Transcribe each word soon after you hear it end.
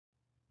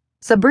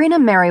Sabrina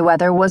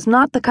Merriweather was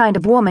not the kind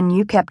of woman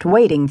you kept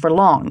waiting for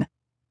long,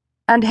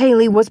 and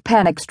Haley was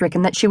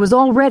panic-stricken that she was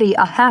already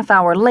a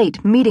half-hour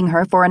late meeting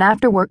her for an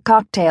after-work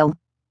cocktail,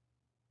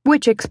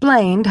 which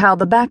explained how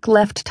the back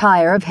left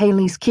tire of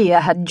Haley's Kia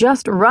had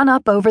just run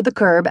up over the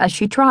curb as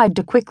she tried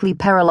to quickly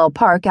parallel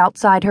park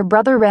outside her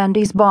brother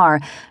Randy's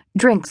bar,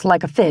 Drinks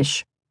Like a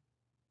Fish.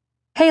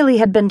 Haley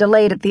had been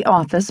delayed at the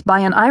office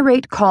by an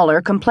irate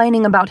caller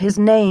complaining about his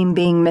name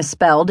being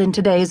misspelled in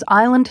today's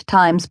Island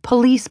Times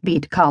police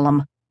beat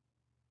column.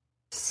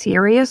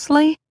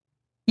 Seriously?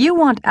 You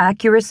want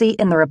accuracy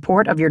in the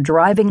report of your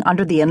driving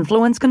under the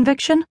influence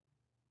conviction?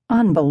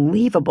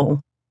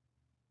 Unbelievable.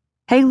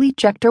 Haley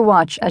checked her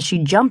watch as she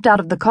jumped out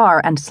of the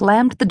car and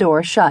slammed the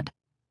door shut.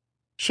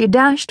 She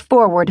dashed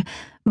forward,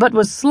 but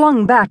was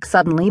slung back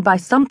suddenly by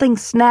something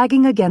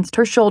snagging against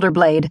her shoulder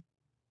blade.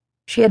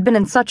 She had been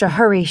in such a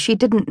hurry she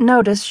didn't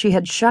notice she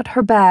had shut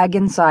her bag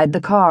inside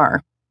the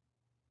car.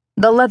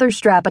 The leather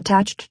strap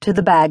attached to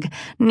the bag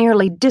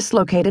nearly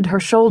dislocated her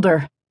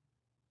shoulder.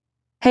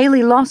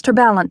 Haley lost her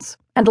balance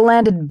and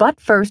landed butt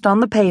first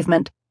on the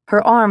pavement,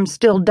 her arms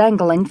still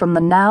dangling from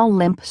the now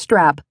limp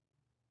strap.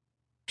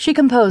 She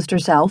composed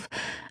herself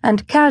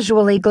and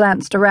casually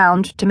glanced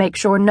around to make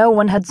sure no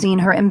one had seen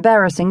her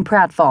embarrassing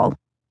pratfall.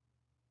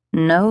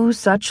 No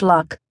such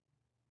luck.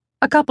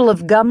 A couple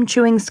of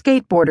gum-chewing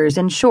skateboarders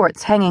in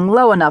shorts hanging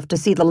low enough to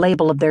see the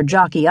label of their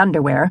jockey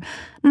underwear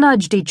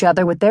nudged each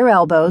other with their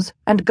elbows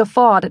and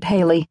guffawed at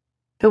Haley,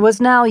 who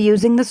was now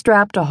using the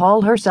strap to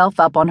haul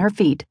herself up on her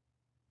feet.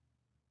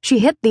 She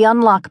hit the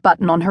unlock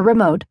button on her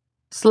remote,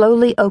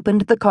 slowly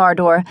opened the car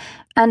door,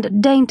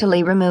 and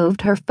daintily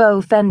removed her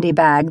faux Fendi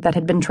bag that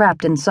had been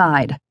trapped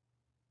inside.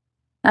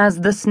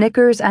 As the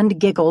snickers and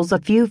giggles a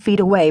few feet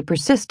away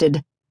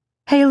persisted,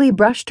 Haley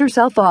brushed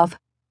herself off,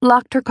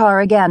 locked her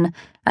car again,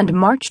 and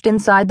marched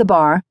inside the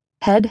bar,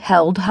 head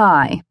held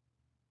high.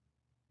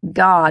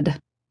 God,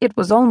 it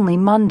was only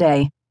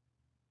Monday.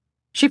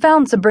 She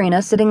found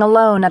Sabrina sitting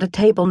alone at a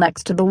table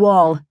next to the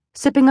wall,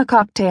 sipping a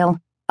cocktail,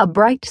 a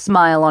bright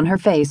smile on her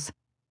face.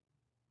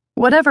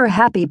 Whatever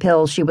happy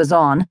pill she was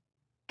on,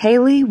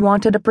 Haley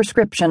wanted a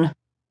prescription.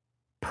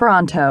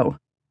 Pronto.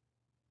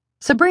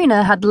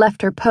 Sabrina had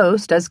left her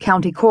post as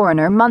county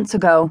coroner months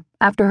ago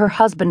after her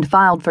husband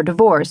filed for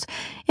divorce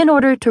in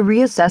order to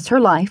reassess her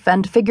life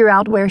and figure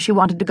out where she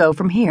wanted to go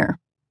from here.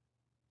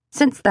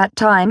 Since that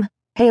time,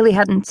 Haley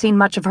hadn't seen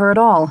much of her at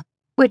all,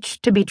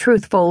 which, to be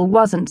truthful,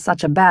 wasn't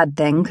such a bad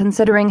thing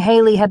considering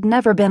Haley had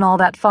never been all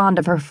that fond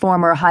of her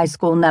former high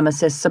school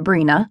nemesis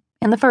Sabrina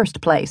in the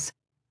first place.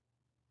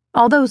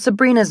 Although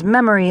Sabrina's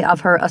memory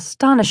of her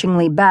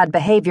astonishingly bad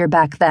behavior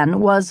back then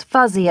was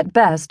fuzzy at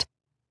best,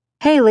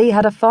 Haley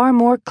had a far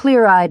more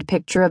clear-eyed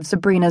picture of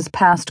Sabrina's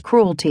past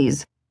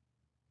cruelties.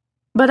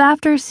 But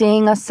after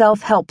seeing a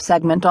self-help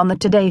segment on the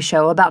Today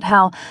Show about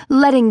how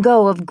letting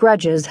go of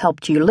grudges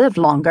helped you live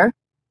longer,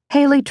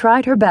 Haley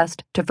tried her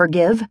best to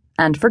forgive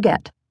and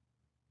forget.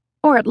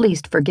 Or at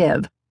least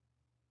forgive.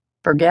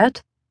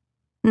 Forget?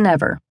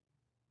 Never.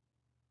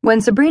 When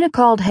Sabrina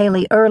called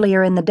Haley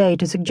earlier in the day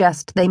to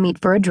suggest they meet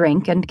for a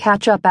drink and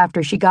catch up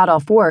after she got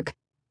off work,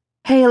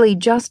 Haley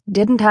just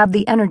didn't have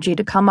the energy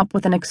to come up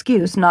with an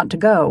excuse not to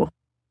go.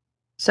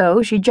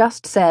 So she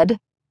just said,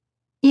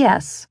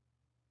 yes.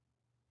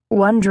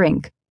 One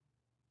drink.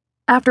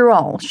 After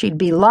all, she'd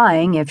be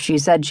lying if she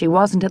said she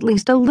wasn't at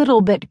least a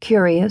little bit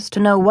curious to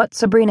know what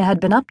Sabrina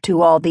had been up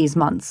to all these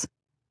months.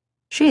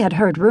 She had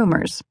heard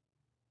rumors.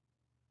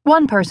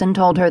 One person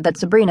told her that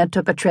Sabrina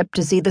took a trip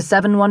to see the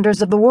 7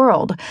 wonders of the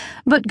world,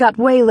 but got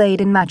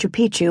waylaid in Machu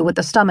Picchu with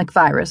the stomach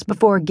virus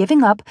before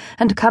giving up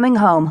and coming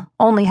home,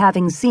 only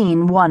having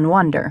seen one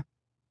wonder.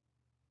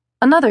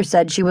 Another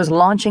said she was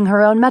launching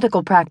her own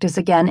medical practice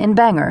again in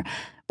Bangor,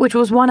 which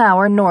was 1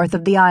 hour north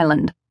of the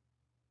island.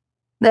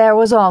 There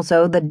was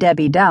also the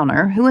Debbie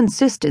Downer, who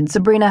insisted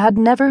Sabrina had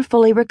never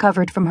fully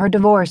recovered from her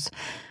divorce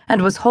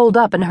and was holed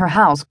up in her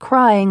house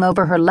crying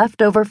over her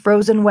leftover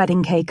frozen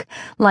wedding cake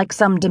like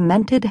some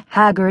demented,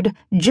 haggard,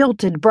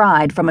 jilted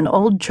bride from an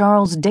old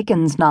Charles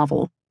Dickens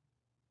novel.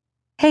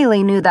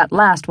 Haley knew that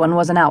last one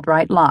was an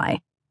outright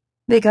lie,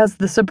 because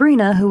the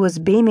Sabrina who was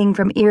beaming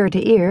from ear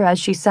to ear as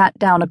she sat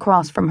down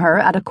across from her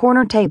at a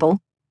corner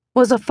table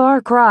was a far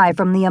cry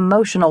from the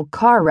emotional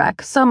car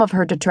wreck some of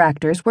her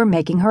detractors were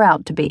making her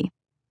out to be.